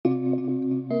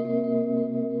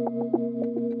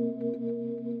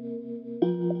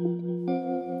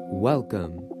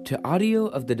Welcome to Audio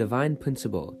of the Divine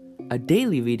Principle, a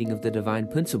daily reading of the Divine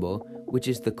Principle, which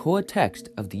is the core text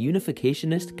of the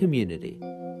Unificationist community.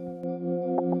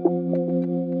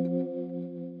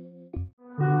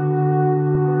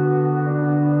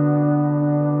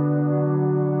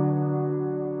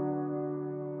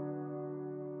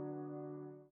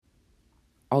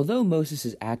 Although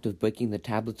Moses' act of breaking the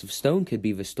tablets of stone could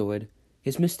be restored,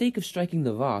 his mistake of striking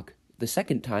the rock the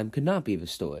second time could not be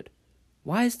restored.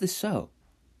 Why is this so?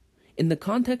 In the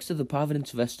context of the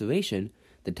providence of restoration,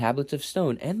 the tablets of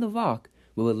stone and the rock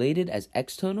were related as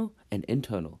external and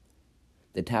internal.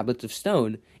 The tablets of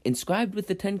stone, inscribed with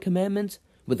the Ten Commandments,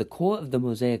 were the core of the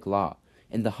Mosaic Law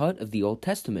and the heart of the Old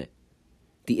Testament.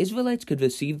 The Israelites could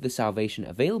receive the salvation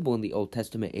available in the Old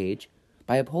Testament age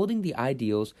by upholding the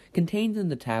ideals contained in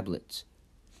the tablets.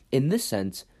 In this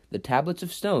sense, the tablets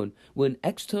of stone were an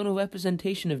external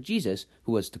representation of Jesus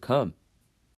who was to come.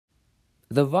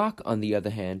 The rock, on the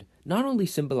other hand, not only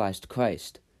symbolized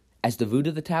Christ. As the root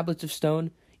of the tablets of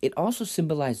stone, it also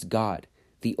symbolized God,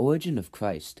 the origin of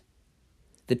Christ.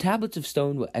 The tablets of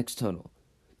stone were external.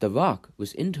 The rock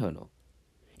was internal.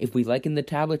 If we liken the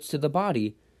tablets to the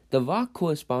body, the rock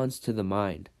corresponds to the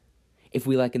mind. If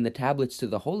we liken the tablets to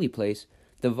the holy place,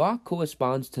 the rock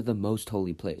corresponds to the most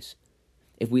holy place.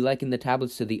 If we liken the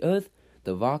tablets to the earth,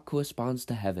 the rock corresponds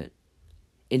to heaven.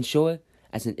 In short,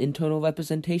 as an internal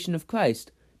representation of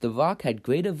Christ, the rock had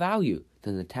greater value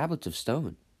than the tablets of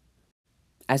stone.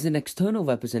 As an external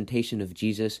representation of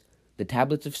Jesus, the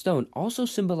tablets of stone also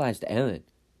symbolized Aaron.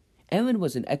 Aaron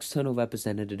was an external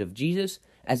representative of Jesus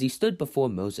as he stood before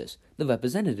Moses, the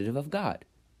representative of God.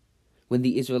 When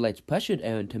the Israelites pressured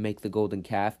Aaron to make the golden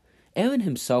calf, Aaron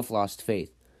himself lost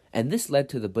faith, and this led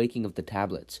to the breaking of the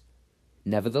tablets.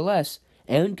 Nevertheless,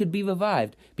 Aaron could be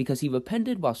revived because he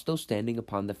repented while still standing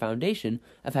upon the foundation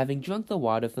of having drunk the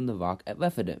water from the rock at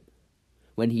Rephidim.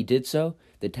 When he did so,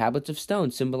 the tablets of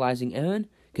stone symbolizing Aaron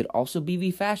could also be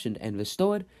refashioned and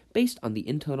restored based on the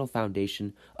internal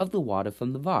foundation of the water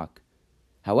from the rock.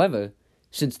 However,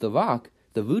 since the rock,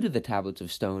 the root of the tablets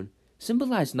of stone,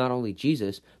 symbolized not only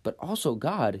Jesus, but also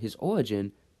God, his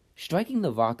origin, striking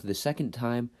the rock the second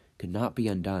time could not be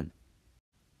undone.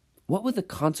 What were the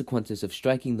consequences of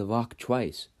striking the rock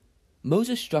twice?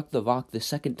 Moses struck the rock the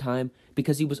second time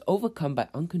because he was overcome by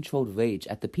uncontrolled rage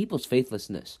at the people's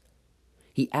faithlessness.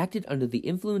 He acted under the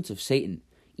influence of Satan,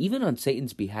 even on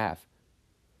Satan's behalf.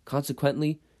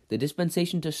 Consequently, the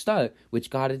dispensation to start, which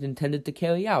God had intended to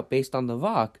carry out based on the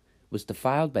rock, was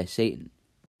defiled by Satan.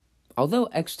 Although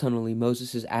externally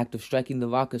Moses' act of striking the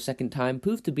rock a second time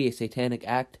proved to be a satanic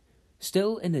act,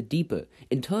 still in a deeper,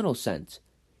 internal sense,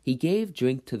 he gave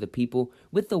drink to the people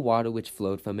with the water which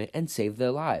flowed from it and saved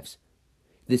their lives.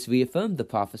 This reaffirmed the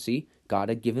prophecy God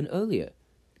had given earlier,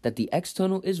 that the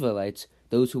external Israelites,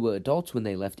 those who were adults when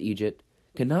they left Egypt,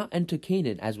 could not enter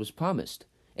Canaan as was promised,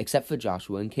 except for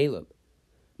Joshua and Caleb.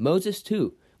 Moses,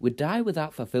 too, would die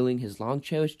without fulfilling his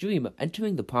long-cherished dream of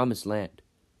entering the promised land.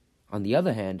 On the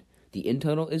other hand, the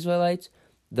internal Israelites,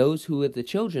 those who were the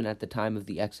children at the time of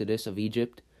the exodus of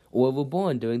Egypt, or were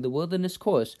born during the wilderness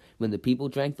course when the people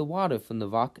drank the water from the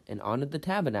rock and honored the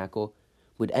tabernacle,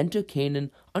 would enter Canaan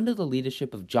under the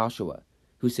leadership of Joshua,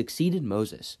 who succeeded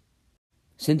Moses.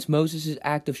 Since Moses'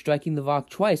 act of striking the rock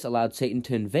twice allowed Satan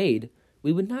to invade,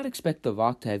 we would not expect the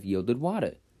rock to have yielded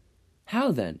water.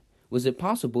 How, then, was it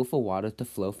possible for water to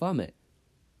flow from it?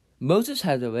 Moses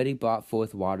had already brought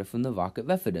forth water from the rock at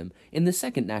Rephidim in the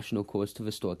second national course to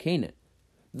restore Canaan,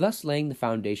 thus laying the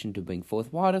foundation to bring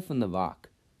forth water from the rock.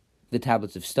 The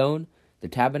tablets of stone, the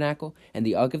tabernacle, and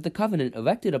the Ark of the Covenant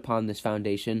erected upon this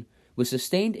foundation were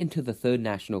sustained into the third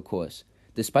national course,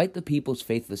 despite the people's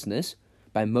faithlessness,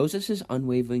 by Moses'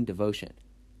 unwavering devotion.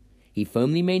 He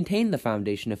firmly maintained the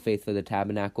foundation of faith for the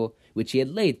tabernacle, which he had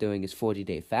laid during his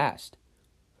 40-day fast.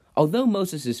 Although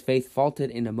Moses' faith faltered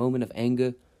in a moment of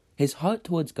anger, his heart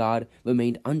towards God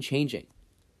remained unchanging.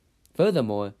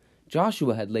 Furthermore,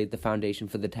 Joshua had laid the foundation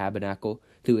for the tabernacle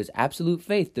through his absolute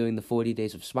faith during the 40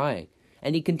 days of spying,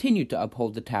 and he continued to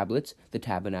uphold the tablets, the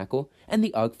tabernacle, and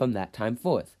the ark from that time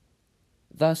forth.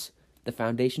 Thus, the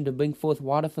foundation to bring forth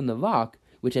water from the rock,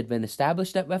 which had been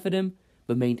established at Rephidim,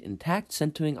 remained intact,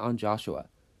 centering on Joshua.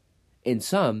 In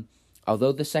sum,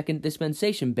 although the second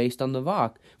dispensation based on the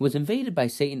rock was invaded by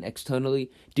Satan externally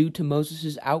due to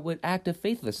Moses' outward act of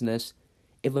faithlessness,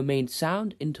 it remained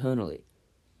sound internally.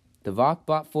 The rock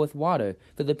brought forth water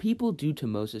for the people due to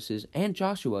Moses' and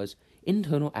Joshua's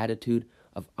internal attitude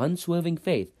of unswerving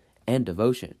faith and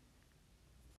devotion.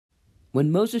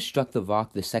 When Moses struck the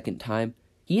rock the second time,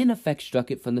 he in effect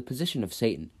struck it from the position of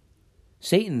Satan.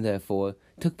 Satan, therefore,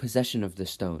 took possession of the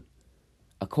stone.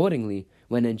 Accordingly,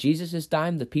 when in Jesus'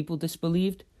 time the people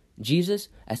disbelieved, Jesus,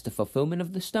 as the fulfillment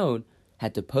of the stone,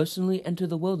 had to personally enter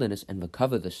the wilderness and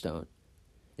recover the stone.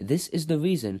 This is the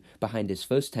reason behind his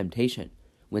first temptation,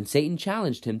 when Satan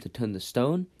challenged him to turn the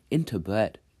stone into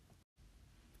bread.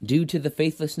 Due to the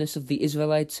faithlessness of the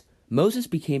Israelites, Moses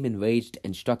became enraged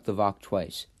and struck the rock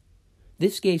twice.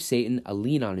 This gave Satan a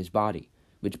lien on his body,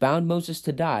 which bound Moses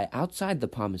to die outside the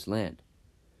promised land.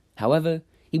 However,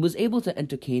 he was able to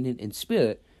enter Canaan in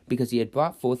spirit because he had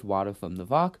brought forth water from the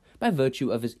rock by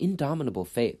virtue of his indomitable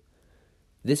faith.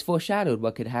 This foreshadowed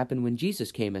what could happen when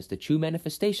Jesus came as the true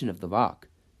manifestation of the rock.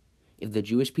 If the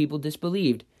Jewish people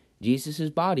disbelieved, Jesus'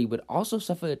 body would also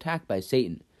suffer attack by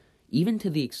Satan, even to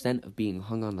the extent of being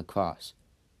hung on the cross.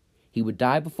 He would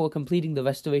die before completing the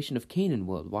restoration of Canaan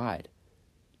worldwide.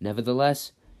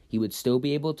 Nevertheless, he would still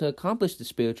be able to accomplish the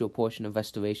spiritual portion of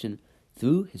restoration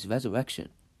through his resurrection.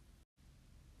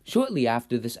 Shortly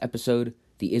after this episode,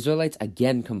 the Israelites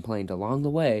again complained along the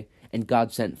way, and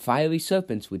God sent fiery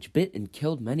serpents which bit and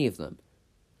killed many of them.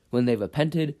 When they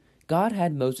repented, God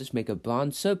had Moses make a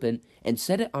bronze serpent and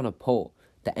set it on a pole,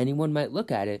 that anyone might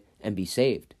look at it and be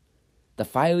saved. The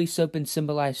fiery serpent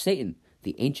symbolized Satan,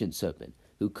 the ancient serpent,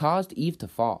 who caused Eve to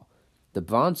fall. The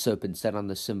bronze serpent set on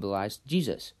this symbolized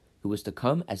Jesus, who was to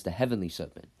come as the heavenly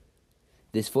serpent.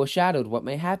 This foreshadowed what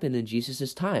may happen in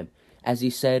Jesus' time, as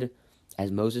he said, "As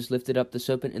Moses lifted up the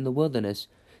serpent in the wilderness,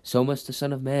 so must the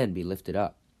Son of Man be lifted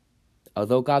up."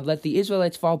 Although God let the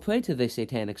Israelites fall prey to the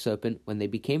satanic serpent when they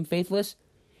became faithless,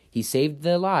 he saved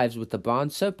their lives with the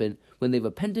bronze serpent when they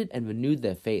repented and renewed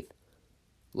their faith.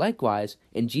 Likewise,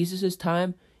 in Jesus'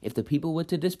 time, if the people were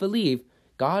to disbelieve,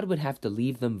 God would have to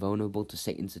leave them vulnerable to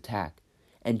Satan's attack,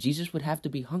 and Jesus would have to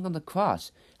be hung on the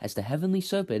cross as the heavenly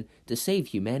serpent to save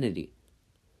humanity.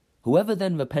 Whoever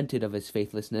then repented of his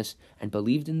faithlessness and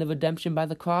believed in the redemption by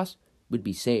the cross would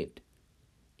be saved.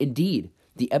 Indeed,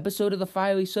 the episode of the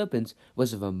fiery serpents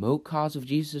was a remote cause of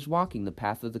Jesus walking the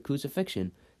path of the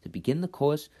crucifixion to begin the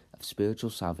course of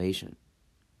spiritual salvation.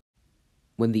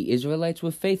 When the Israelites were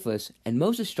faithless and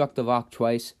Moses struck the rock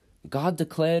twice, God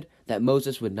declared that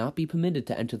Moses would not be permitted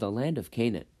to enter the land of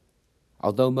Canaan.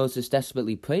 Although Moses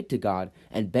desperately prayed to God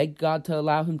and begged God to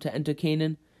allow him to enter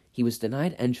Canaan, he was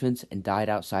denied entrance and died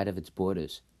outside of its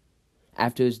borders.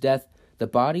 After his death, the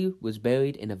body was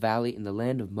buried in a valley in the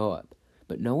land of Moab,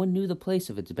 but no one knew the place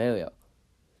of its burial.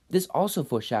 This also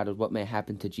foreshadowed what may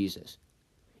happen to Jesus.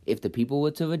 If the people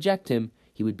were to reject him,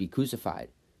 he would be crucified.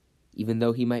 Even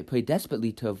though he might pray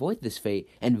desperately to avoid this fate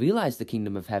and realize the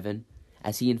kingdom of heaven,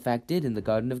 as he in fact did in the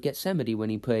Garden of Gethsemane when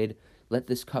he prayed, "Let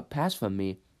this cup pass from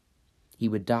me," he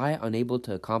would die unable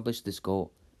to accomplish this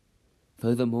goal.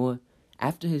 Furthermore,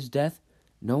 after his death,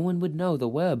 no one would know the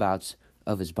whereabouts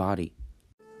of his body.